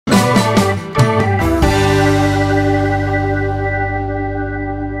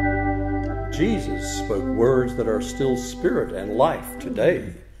that are still spirit and life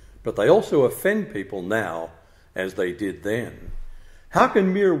today, but they also offend people now as they did then. How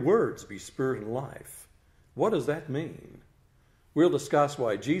can mere words be spirit and life? What does that mean? We'll discuss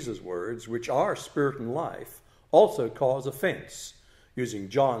why Jesus' words, which are spirit and life, also cause offense, using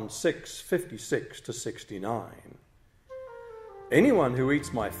John 6:56-69. Anyone who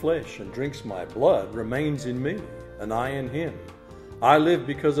eats my flesh and drinks my blood remains in me, and I in him. I live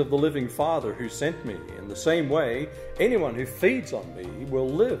because of the living Father who sent me. In the same way, anyone who feeds on me will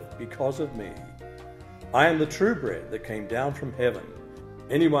live because of me. I am the true bread that came down from heaven.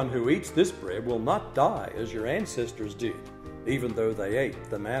 Anyone who eats this bread will not die as your ancestors did, even though they ate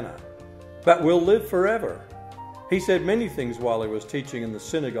the manna, but will live forever. He said many things while he was teaching in the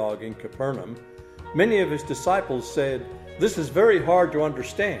synagogue in Capernaum. Many of his disciples said, "This is very hard to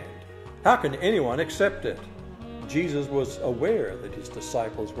understand. How can anyone accept it?" Jesus was aware that his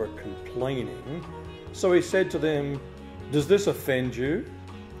disciples were complaining, so he said to them, "Does this offend you?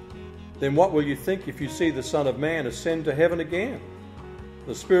 Then what will you think if you see the Son of Man ascend to heaven again?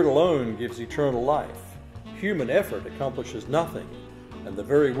 The Spirit alone gives eternal life. Human effort accomplishes nothing, and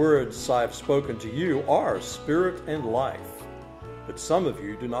the very words I have spoken to you are spirit and life. But some of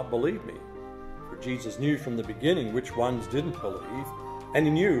you do not believe me." For Jesus knew from the beginning which ones didn't believe, and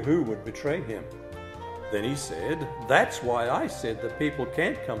he knew who would betray him. Then he said, "That's why I said that people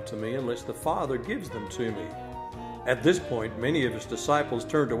can't come to me unless the Father gives them to me." At this point, many of his disciples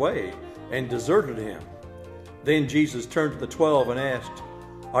turned away and deserted him. Then Jesus turned to the 12 and asked,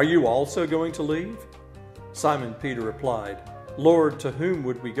 "Are you also going to leave?" Simon Peter replied, "Lord, to whom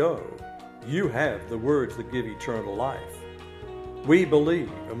would we go? You have the words that give eternal life. We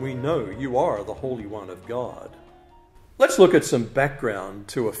believe and we know you are the Holy One of God." Let's look at some background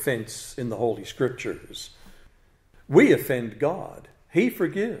to offense in the Holy Scriptures. We offend God. He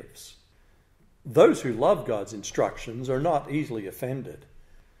forgives. Those who love God's instructions are not easily offended.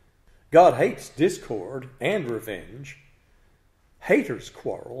 God hates discord and revenge. Haters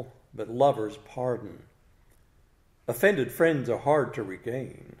quarrel, but lovers pardon. Offended friends are hard to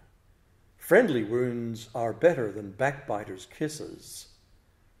regain. Friendly wounds are better than backbiters' kisses.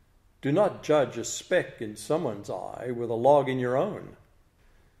 Do not judge a speck in someone's eye with a log in your own.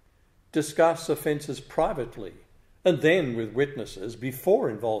 Discuss offenses privately and then with witnesses before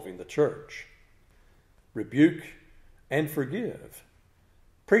involving the church. Rebuke and forgive.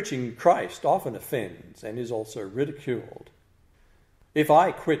 Preaching Christ often offends and is also ridiculed. If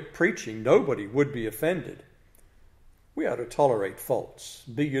I quit preaching, nobody would be offended. We are to tolerate faults,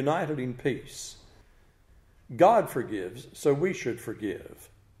 be united in peace. God forgives, so we should forgive.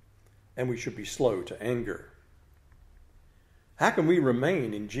 And we should be slow to anger. How can we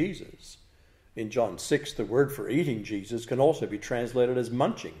remain in Jesus? In John 6, the word for eating Jesus can also be translated as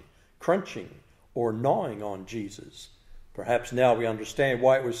munching, crunching, or gnawing on Jesus. Perhaps now we understand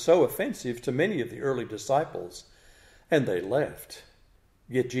why it was so offensive to many of the early disciples, and they left.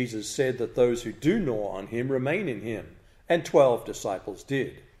 Yet Jesus said that those who do gnaw on him remain in him, and 12 disciples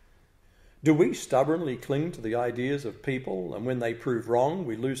did. Do we stubbornly cling to the ideas of people, and when they prove wrong,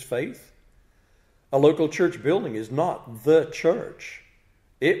 we lose faith? A local church building is not the church.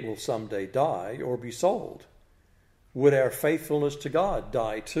 It will someday die or be sold. Would our faithfulness to God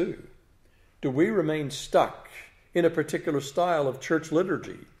die too? Do we remain stuck in a particular style of church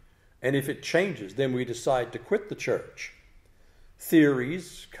liturgy, and if it changes, then we decide to quit the church?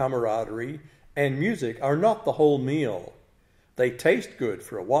 Theories, camaraderie, and music are not the whole meal. They taste good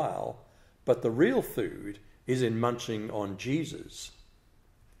for a while, but the real food is in munching on Jesus.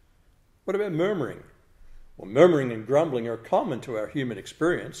 What about murmuring? Well, murmuring and grumbling are common to our human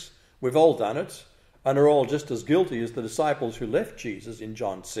experience. We've all done it, and are all just as guilty as the disciples who left Jesus in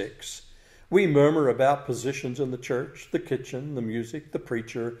John 6. We murmur about positions in the church, the kitchen, the music, the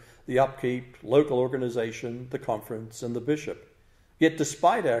preacher, the upkeep, local organization, the conference, and the bishop. Yet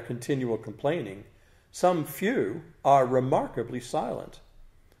despite our continual complaining, some few are remarkably silent.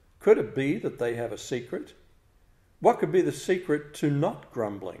 Could it be that they have a secret? What could be the secret to not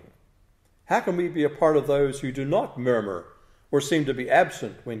grumbling? How can we be a part of those who do not murmur or seem to be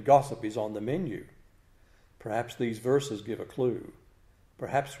absent when gossip is on the menu? Perhaps these verses give a clue.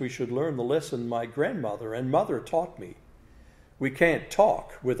 Perhaps we should learn the lesson my grandmother and mother taught me. We can't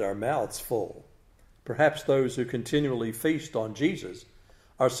talk with our mouths full. Perhaps those who continually feast on Jesus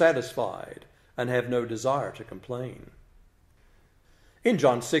are satisfied and have no desire to complain. In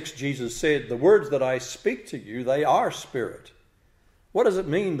John 6, Jesus said, "The words that I speak to you, they are spirit." What does it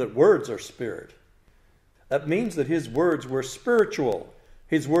mean that words are spirit? That means that his words were spiritual.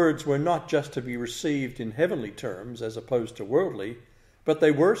 His words were not just to be received in heavenly terms as opposed to worldly, but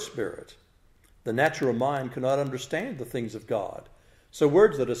they were spirit. The natural mind cannot understand the things of God. So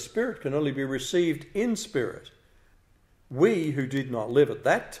words that are spirit can only be received in spirit. We who did not live at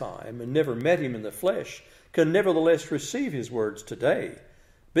that time and never met him in the flesh can nevertheless receive his words today,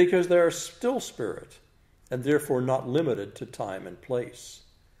 because they are still spirit and therefore not limited to time and place.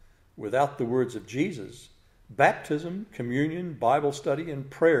 Without the words of Jesus, baptism, communion, Bible study, and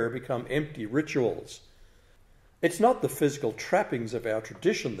prayer become empty rituals. It's not the physical trappings of our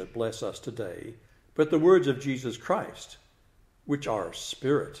tradition that bless us today, but the words of Jesus Christ, which are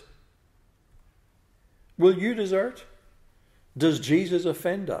spirit. Will you desert? Does Jesus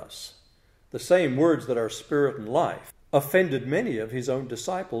offend us? The same words that are spirit and life offended many of his own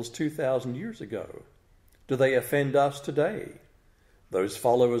disciples 2,000 years ago. Do they offend us today? Those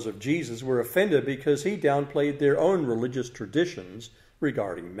followers of Jesus were offended because he downplayed their own religious traditions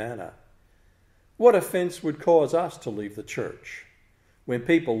regarding manna. What offense would cause us to leave the church? When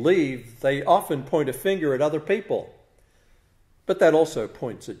people leave, they often point a finger at other people. But that also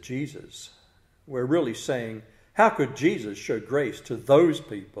points at Jesus. We're really saying, how could Jesus show grace to those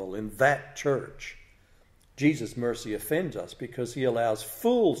people in that church? Jesus' mercy offends us because he allows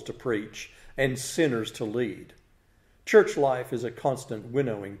fools to preach and sinners to lead. Church life is a constant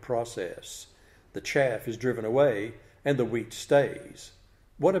winnowing process. The chaff is driven away and the wheat stays.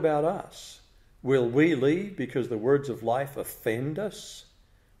 What about us? Will we leave because the words of life offend us,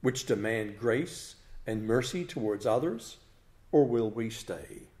 which demand grace and mercy towards others? Or will we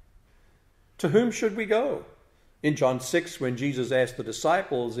stay? To whom should we go? In John 6, when Jesus asked the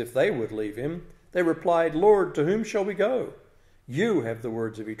disciples if they would leave him, they replied, "Lord, to whom shall we go? You have the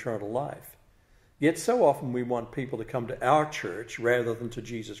words of eternal life." Yet so often we want people to come to our church rather than to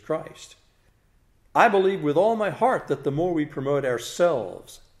Jesus Christ. I believe with all my heart that the more we promote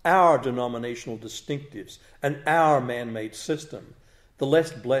ourselves, our denominational distinctives, and our man-made system, the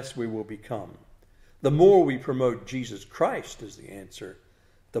less blessed we will become. The more we promote Jesus Christ as the answer,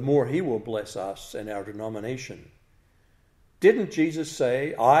 the more he will bless us and our denomination. Didn't Jesus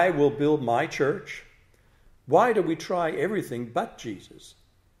say, "I will build my church"? Why do we try everything but Jesus?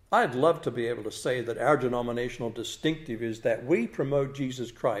 I'd love to be able to say that our denominational distinctive is that we promote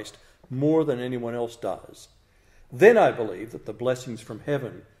Jesus Christ more than anyone else does. Then I believe that the blessings from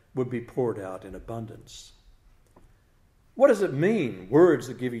heaven would be poured out in abundance. What does it mean, words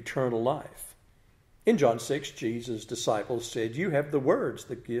that give eternal life? In John 6, Jesus' disciples said, "You have the words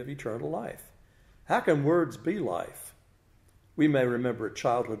that give eternal life." How can words be life? We may remember a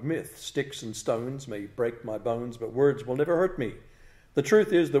childhood myth, "Sticks and stones may break my bones, but words will never hurt me." The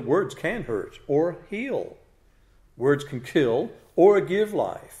truth is that words can hurt or heal. Words can kill or give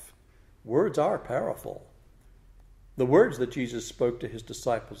life. Words are powerful. The words that Jesus spoke to his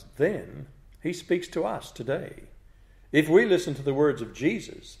disciples then, he speaks to us today. If we listen to the words of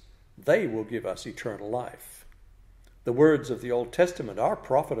Jesus, they will give us eternal life. The words of the Old Testament are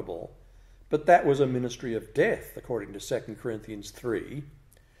profitable, but that was a ministry of death, according to 2 Corinthians 3,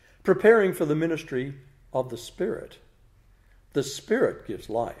 preparing for the ministry of the Spirit. The Spirit gives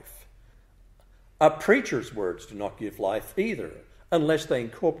life. A preacher's words do not give life either, unless they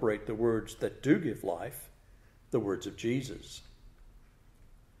incorporate the words that do give life, the words of Jesus.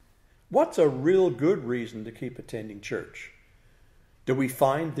 What's a real good reason to keep attending church? Do we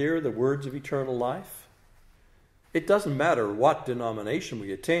find there the words of eternal life? It doesn't matter what denomination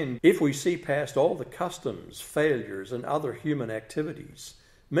we attend if we see past all the customs, failures, and other human activities.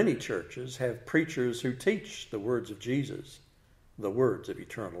 Many churches have preachers who teach the words of Jesus, the words of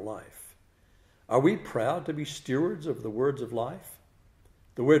eternal life. Are we proud to be stewards of the words of life?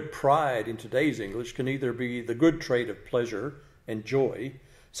 The word pride in today's English can either be the good trait of pleasure and joy,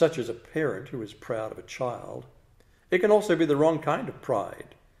 such as a parent who is proud of a child. It can also be the wrong kind of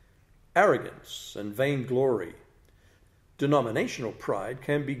pride, arrogance and vainglory. Denominational pride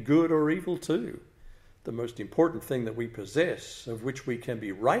can be good or evil too. The most important thing that we possess, of which we can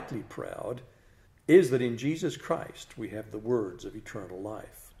be rightly proud, is that in Jesus Christ we have the words of eternal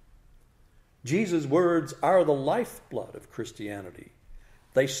life. Jesus' words are the lifeblood of Christianity.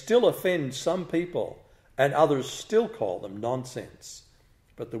 They still offend some people, and others still call them nonsense.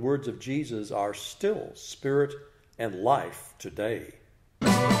 But the words of Jesus are still spirit and life today.